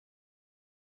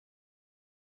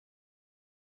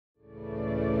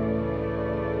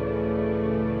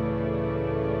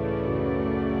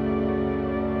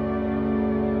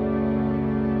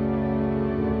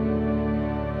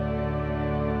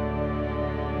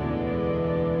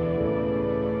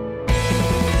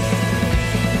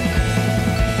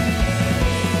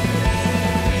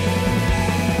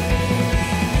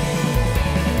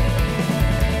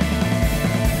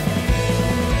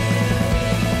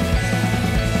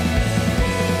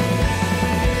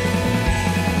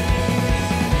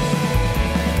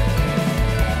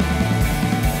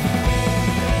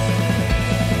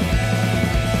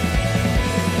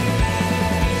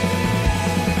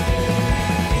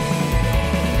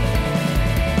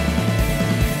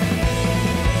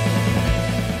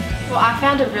Well, I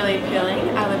found it really appealing.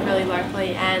 I live really locally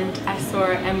and I saw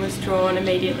it and was drawn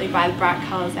immediately by the bright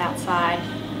colours outside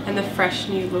and the fresh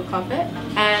new look of it,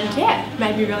 and yeah,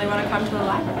 made me really want to come to the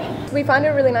library. We find it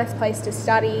a really nice place to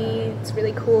study. It's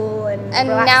really cool and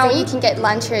relaxing. Now you can get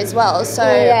lunch here as well, so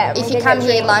if you come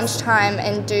here lunchtime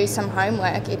and do some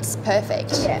homework, it's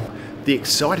perfect. Yeah. The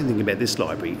exciting thing about this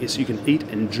library is you can eat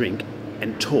and drink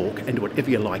and talk and do whatever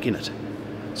you like in it.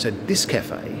 So this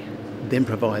cafe then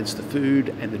provides the food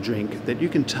and the drink that you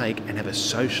can take and have a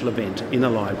social event in a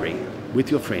library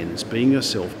with your friends, being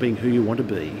yourself, being who you want to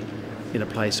be, in a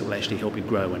place that will actually help you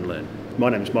grow and learn. My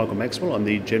name is Michael Maxwell. I'm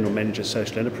the General Manager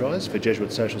Social Enterprise for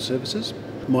Jesuit Social Services.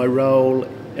 My role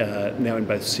now in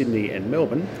both Sydney and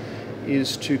Melbourne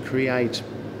is to create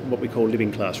what we call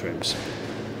living classrooms,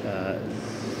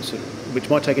 which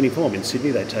might take any form. In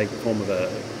Sydney they take the form of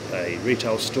a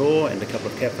retail store and a couple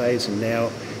of cafes, and now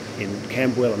in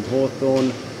Camberwell and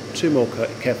Hawthorn, 2 more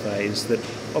cafes that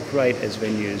operate as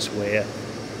venues where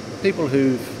people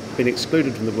who've been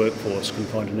excluded from the workforce can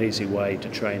find an easy way to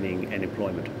training and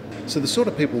employment. So the sort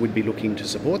of people we'd be looking to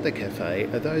support the cafe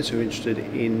are those who are interested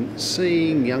in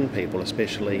seeing young people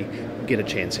especially get a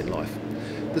chance in life.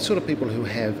 The sort of people who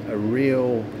have a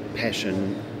real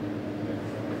passion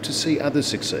to see others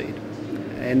succeed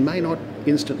and may not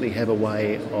instantly have a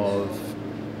way of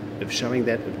showing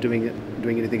that, of doing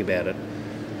anything about it,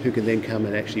 who can then come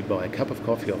and actually buy a cup of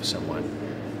coffee off someone,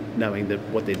 knowing that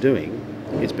what they're doing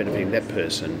is benefiting that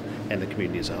person and the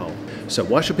community as a whole. So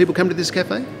why should people come to this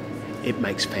cafe? It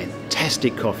makes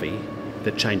fantastic coffee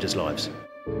that changes lives.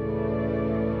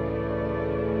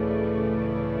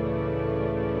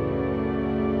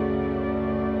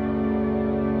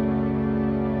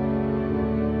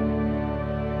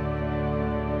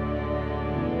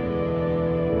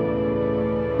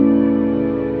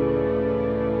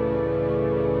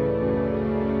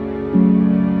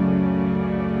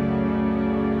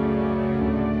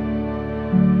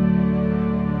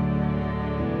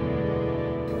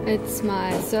 It's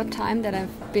my 3rd time that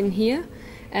I've been here,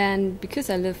 and because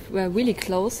I live really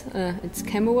close, it's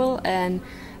Camberwell, and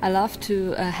I love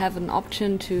to have an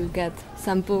option to get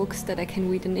some books that I can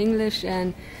read in English,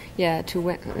 and yeah, to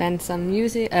lend some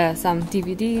music, some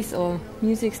DVDs or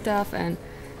music stuff, and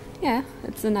yeah,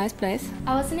 it's a nice place.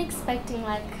 I wasn't expecting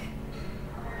like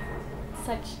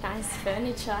such nice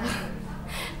furniture.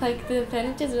 Like the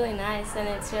furniture is really nice and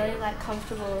it's really like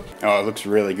comfortable. Oh, it looks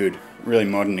really good, really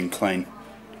modern and clean.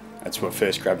 That's what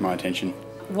first grabbed my attention.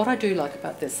 What I do like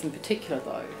about this in particular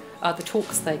though are the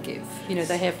talks they give. You know,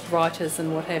 they have writers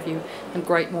and what have you, and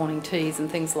great morning teas and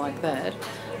things like that.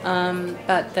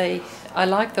 But I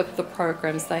like the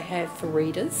programs they have for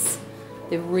readers.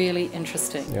 They're really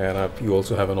interesting. Yeah, and you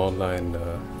also have an online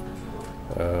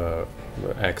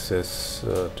access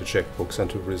to check books and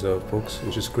to reserve books,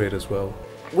 which is great as well.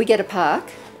 We get a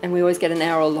park, and we always get an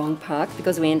hour-long park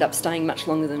because we end up staying much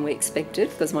longer than we expected,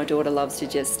 because my daughter loves to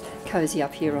just cosy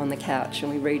up here on the couch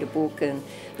and we read a book, and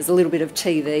there's a little bit of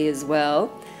TV as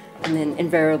well, and then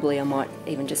invariably I might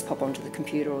even just pop onto the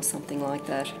computer or something like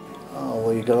that. Oh,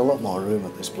 well, you've got a lot more room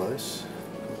at this place.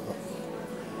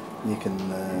 You can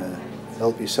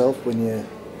help yourself when you're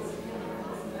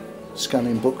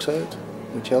scanning books out,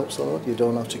 which helps a lot. You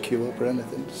don't have to queue up or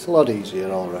anything. It's a lot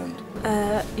easier all round.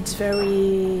 It's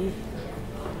very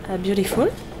beautiful.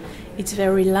 It's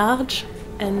very large,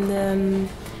 and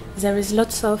there is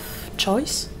lots of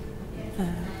choice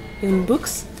in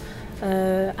books.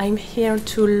 I'm here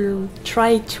to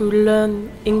try to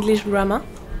learn English grammar,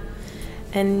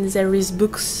 and there is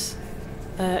books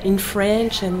in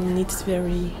French, and it's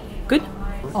very good.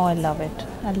 Oh, I love it.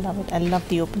 I love it. I love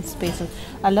the open spaces.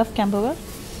 I love Camberwell,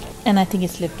 and I think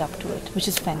it's lived up to it, which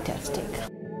is fantastic.